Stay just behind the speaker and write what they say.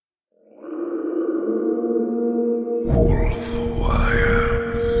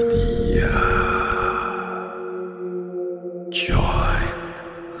Wolfwire Media. Join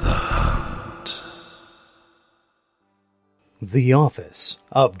the hunt. The Office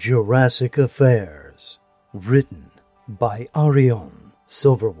of Jurassic Affairs. Written by Arion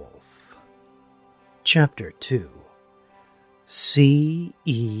Silverwolf. Chapter 2.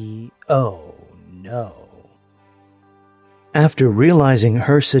 CEO No. After realizing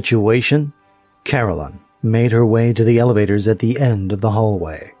her situation, Carolyn made her way to the elevators at the end of the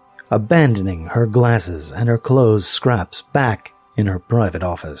hallway, abandoning her glasses and her clothes scraps back in her private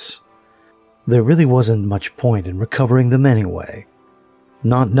office. There really wasn't much point in recovering them anyway.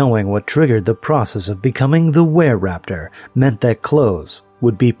 Not knowing what triggered the process of becoming the Were-Raptor meant that clothes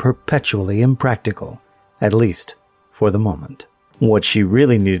would be perpetually impractical, at least for the moment. What she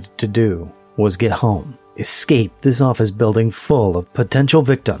really needed to do was get home, escape this office building full of potential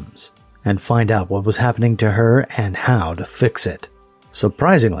victims, and find out what was happening to her and how to fix it.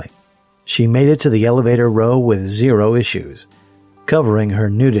 Surprisingly, she made it to the elevator row with zero issues, covering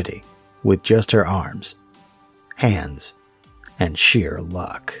her nudity with just her arms, hands, and sheer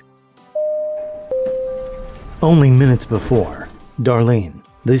luck. Only minutes before, Darlene,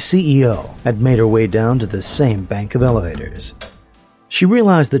 the CEO, had made her way down to the same bank of elevators. She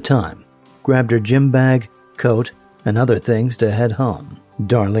realized the time, grabbed her gym bag, coat, and other things to head home.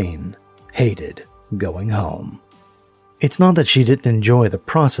 Darlene hated going home. It's not that she didn't enjoy the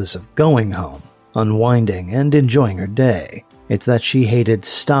process of going home, unwinding, and enjoying her day. It's that she hated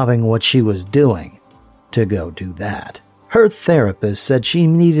stopping what she was doing to go do that. Her therapist said she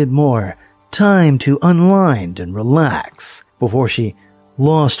needed more time to unwind and relax before she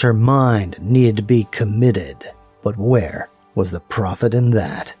lost her mind and needed to be committed. But where was the profit in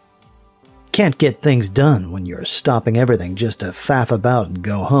that? Can't get things done when you're stopping everything just to faff about and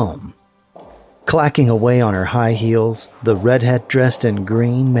go home. Clacking away on her high heels, the redhead dressed in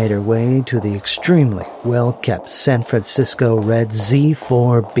green made her way to the extremely well-kept San Francisco red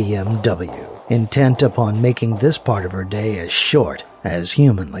Z4 BMW, intent upon making this part of her day as short as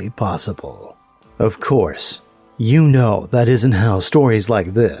humanly possible. Of course, you know that isn't how stories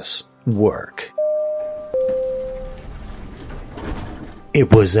like this work.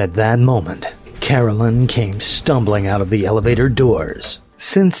 It was at that moment Carolyn came stumbling out of the elevator doors.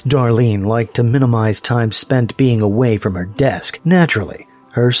 Since Darlene liked to minimize time spent being away from her desk, naturally,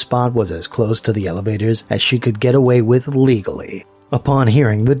 her spot was as close to the elevators as she could get away with legally. Upon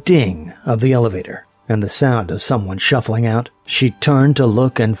hearing the ding of the elevator and the sound of someone shuffling out, she turned to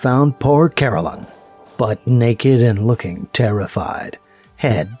look and found poor Carolyn, butt naked and looking terrified,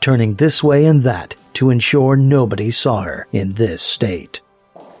 head turning this way and that to ensure nobody saw her in this state.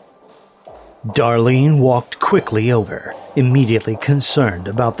 Darlene walked quickly over, immediately concerned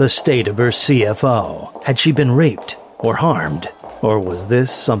about the state of her CFO. Had she been raped or harmed, or was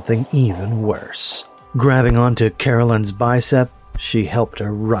this something even worse? Grabbing onto Carolyn's bicep, she helped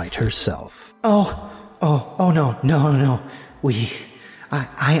her right herself. Oh, no.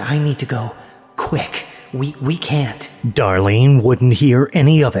 I need to go. Quick. We can't. Darlene wouldn't hear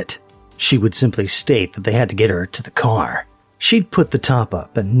any of it. She would simply state that they had to get her to the car. She'd put the top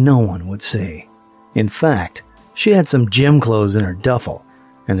up and no one would see. In fact, she had some gym clothes in her duffel,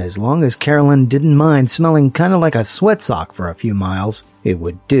 and as long as Carolyn didn't mind smelling kind of like a sweat sock for a few miles, it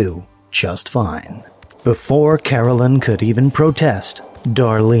would do just fine. Before Carolyn could even protest,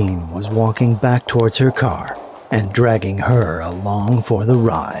 Darlene was walking back towards her car and dragging her along for the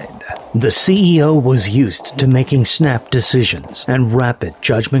ride. The CEO was used to making snap decisions and rapid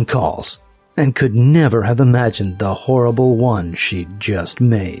judgment calls, and could never have imagined the horrible one she'd just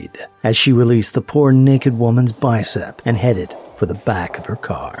made, as she released the poor naked woman's bicep and headed for the back of her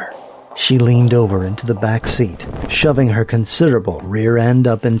car. She leaned over into the back seat, shoving her considerable rear end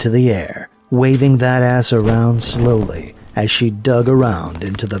up into the air, waving that ass around slowly as she dug around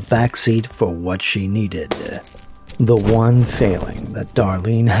into the back seat for what she needed. The one failing that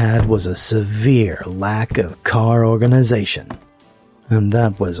Darlene had was a severe lack of car organization, and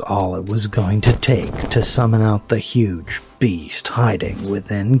that was all it was going to take to summon out the huge beast hiding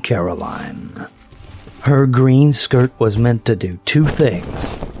within Caroline. Her green skirt was meant to do two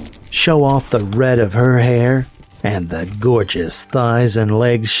things: show off the red of her hair and the gorgeous thighs and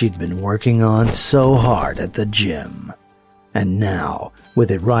legs she'd been working on so hard at the gym. And now,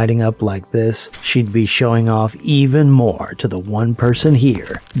 with it riding up like this, she'd be showing off even more to the one person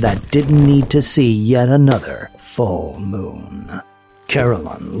here that didn't need to see yet another full moon.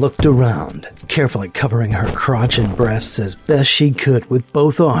 Caroline looked around, carefully covering her crotch and breasts as best she could with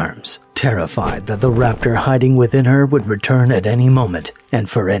both arms, terrified that the raptor hiding within her would return at any moment and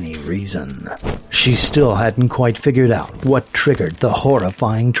for any reason. She still hadn't quite figured out what triggered the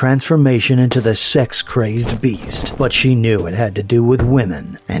horrifying transformation into the sex-crazed beast, but she knew it had to do with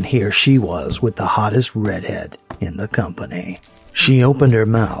women, and here she was with the hottest redhead in the company. She opened her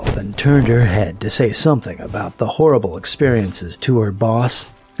mouth and turned her head to say something about the horrible experiences to her boss,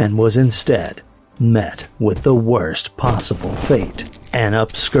 and was instead met with the worst possible fate. An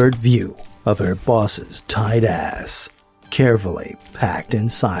upskirt view of her boss's tight ass, carefully packed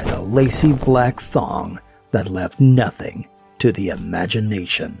inside a lacy black thong that left nothing to the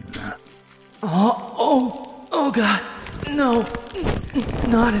imagination. Oh God, no,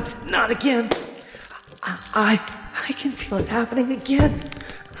 not again. I can feel it happening again.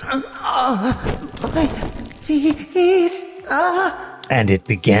 My feet. And it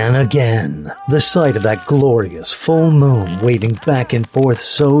began again. The sight of that glorious full moon waving back and forth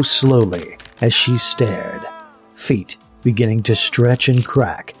so slowly as she stared. Feet beginning to stretch and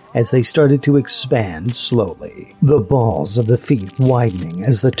crack as they started to expand slowly. The balls of the feet widening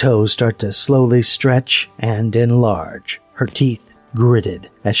as the toes start to slowly stretch and enlarge. Her teeth gritted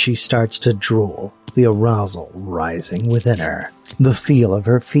as she starts to drool, the arousal rising within her. The feel of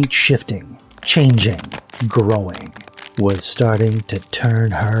her feet shifting, changing, growing was starting to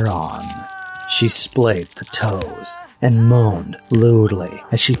turn her on. She splayed the toes and moaned lewdly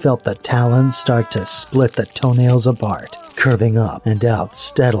as she felt the talons start to split the toenails apart, curving up and out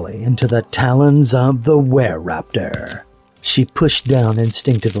steadily into the talons of the were-raptor. She pushed down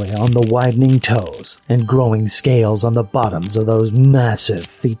instinctively on the widening toes and growing scales on the bottoms of those massive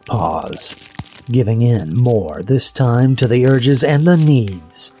feet paws, giving in more this time to the urges and the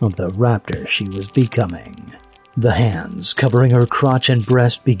needs of the raptor she was becoming. The hands covering her crotch and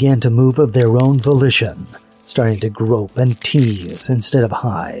breast began to move of their own volition, starting to grope and tease instead of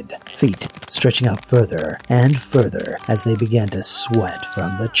hide, feet stretching out further and further as they began to sweat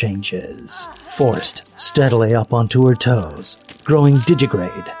from the changes. Forced steadily up onto her toes, growing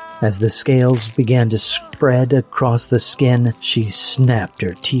digigrade. As the scales began to spread across the skin, she snapped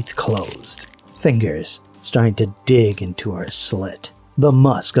her teeth closed, fingers starting to dig into her slit. The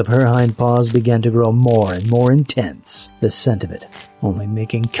musk of her hind paws began to grow more and more intense, the scent of it only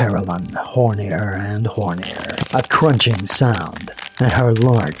making Caroline hornier and hornier. A crunching sound, and her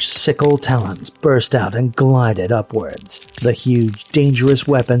large sickle talons burst out and glided upwards, the huge, dangerous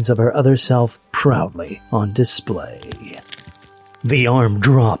weapons of her other self proudly on display. The arm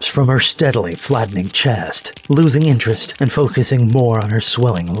drops from her steadily flattening chest, losing interest and focusing more on her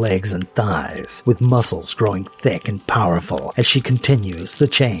swelling legs and thighs, with muscles growing thick and powerful as she continues the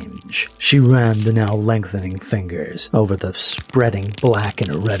change. She ran the now lengthening fingers over the spreading black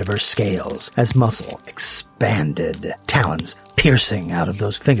and red of her scales as muscle expanded, talons piercing out of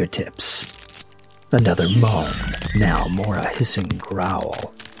those fingertips. Another moan, now more a hissing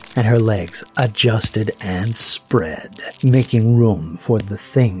growl, and her legs adjusted and spread, making room for the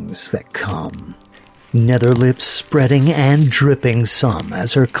things that come. Nether lips spreading and dripping some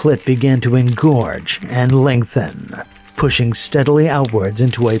as her clit began to engorge and lengthen, pushing steadily outwards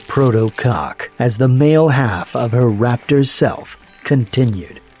into a proto-cock as the male half of her raptor's self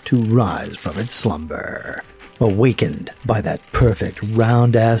continued to rise from its slumber, awakened by that perfect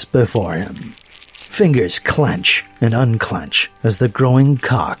round ass before him. Fingers clench and unclench as the growing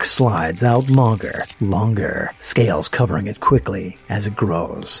cock slides out longer, scales covering it quickly as it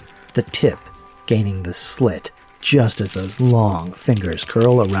grows, the tip gaining the slit just as those long fingers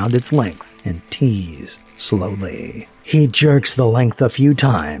curl around its length and tease slowly. He jerks the length a few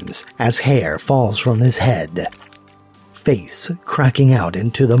times as hair falls from his head, face cracking out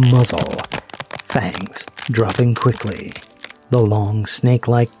into the muzzle, fangs dropping quickly. The long,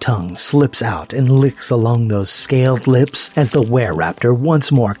 snake-like tongue slips out and licks along those scaled lips as the were-raptor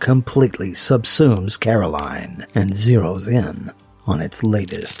once more completely subsumes Caroline and zeroes in on its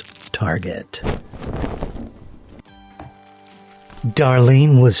latest target.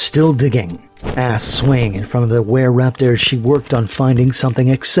 Darlene was still digging, ass swaying in front of the were-raptor. She worked on finding something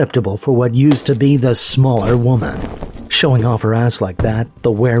acceptable for what used to be the smaller woman. Showing off her ass like that,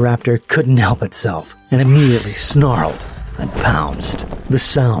 the were-raptor couldn't help itself and immediately snarled and pounced. The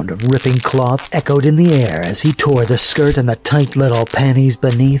sound of ripping cloth echoed in the air as he tore the skirt and the tight little panties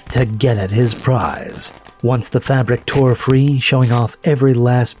beneath to get at his prize. Once the fabric tore free, showing off every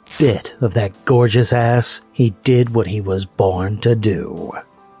last bit of that gorgeous ass, he did what he was born to do.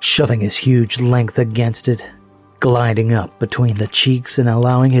 Shoving his huge length against it, gliding up between the cheeks and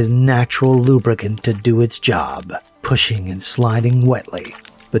allowing his natural lubricant to do its job, pushing and sliding wetly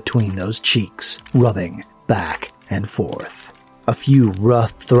between those cheeks, rubbing back and forth. A few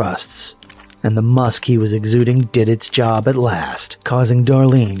rough thrusts, and the musk he was exuding did its job at last, causing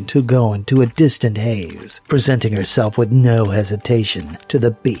Darlene to go into a distant haze, presenting herself with no hesitation to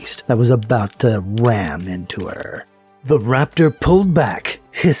the beast that was about to ram into her. The raptor pulled back,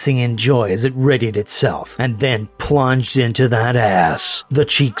 hissing in joy as it readied itself, and then plunged into that ass, the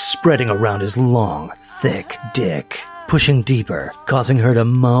cheeks spreading around his long, thick dick, pushing deeper, causing her to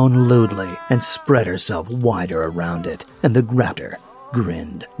moan lewdly and spread herself wider around it, and the raptor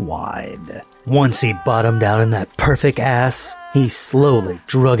grinned wide. Once he bottomed out in that perfect ass, he slowly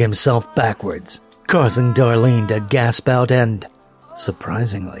drug himself backwards, causing Darlene to gasp out and,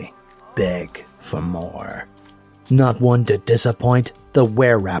 surprisingly, beg for more. Not one to disappoint, the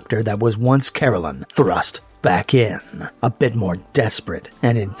were-raptor that was once Carolyn thrust back in, a bit more desperate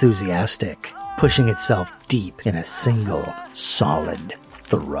and enthusiastic, pushing itself deep in a single, solid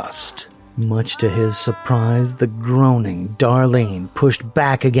thrust. Much to his surprise, the groaning Darlene pushed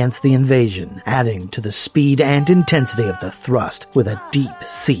back against the invasion, adding to the speed and intensity of the thrust with a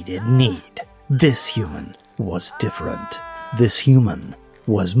deep-seated need. This human was different. This human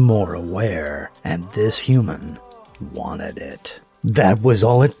was more aware, and this human wanted it. That was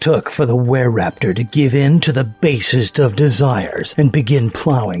all it took for the were-raptor to give in to the basest of desires and begin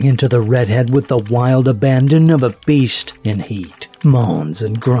plowing into the redhead with the wild abandon of a beast in heat. Moans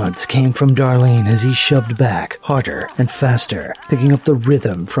and grunts came from Darlene as he shoved back, harder and faster, picking up the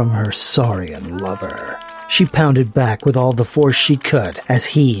rhythm from her saurian lover. She pounded back with all the force she could as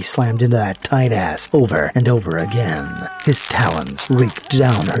he slammed into that tight ass over and over again. His talons raked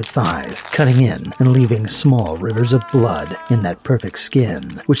down her thighs, cutting in and leaving small rivers of blood in that perfect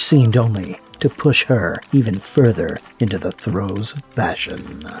skin, which seemed only to push her even further into the throes of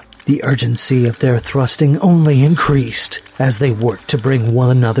passion. The urgency of their thrusting only increased as they worked to bring one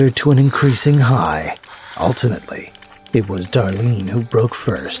another to an increasing high. Ultimately, it was Darlene who broke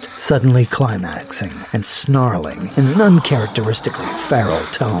first, suddenly climaxing and snarling in an uncharacteristically feral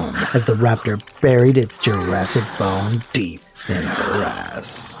tone as the raptor buried its Jurassic bone deep in her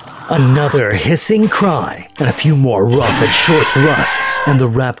ass. Another hissing cry, and a few more rough and short thrusts, and the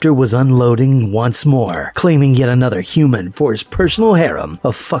raptor was unloading once more, claiming yet another human for his personal harem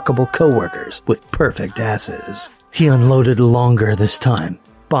of fuckable coworkers with perfect asses. He unloaded longer this time,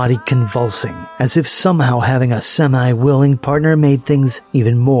 body convulsing, as if somehow having a semi-willing partner made things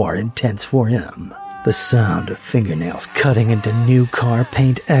even more intense for him. The sound of fingernails cutting into new car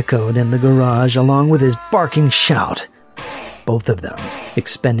paint echoed in the garage along with his barking shout, both of them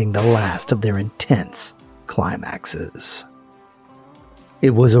expending the last of their intense climaxes.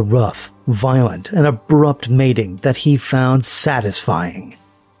 It was a rough, violent, and abrupt mating that he found satisfying,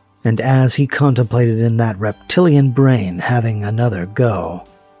 and as he contemplated in that reptilian brain having another go,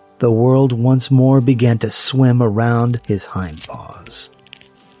 the world once more began to swim around his hindpaws.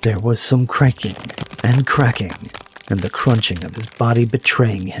 There was some cranking and cracking, and the crunching of his body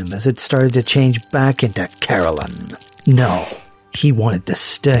betraying him as it started to change back into Carolyn. No, he wanted to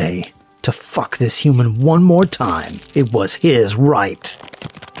stay, to fuck this human one more time. It was his right.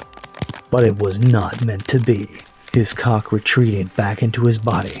 But it was not meant to be. His cock retreated back into his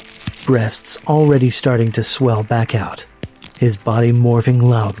body, breasts already starting to swell back out, his body morphing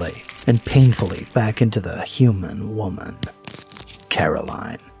loudly and painfully back into the human woman,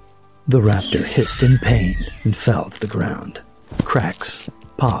 Caroline. The raptor hissed in pain and fell to the ground. Cracks,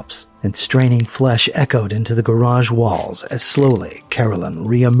 pops, and straining flesh echoed into the garage walls as slowly Caroline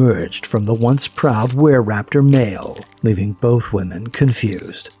re-emerged from the once proud were-raptor male, leaving both women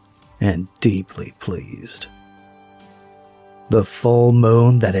confused and deeply pleased. The full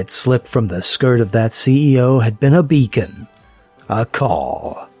moon that had slipped from the skirt of that CEO had been a beacon, a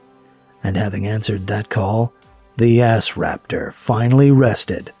call. And having answered that call, the ass raptor finally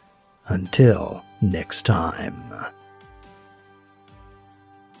rested until next time.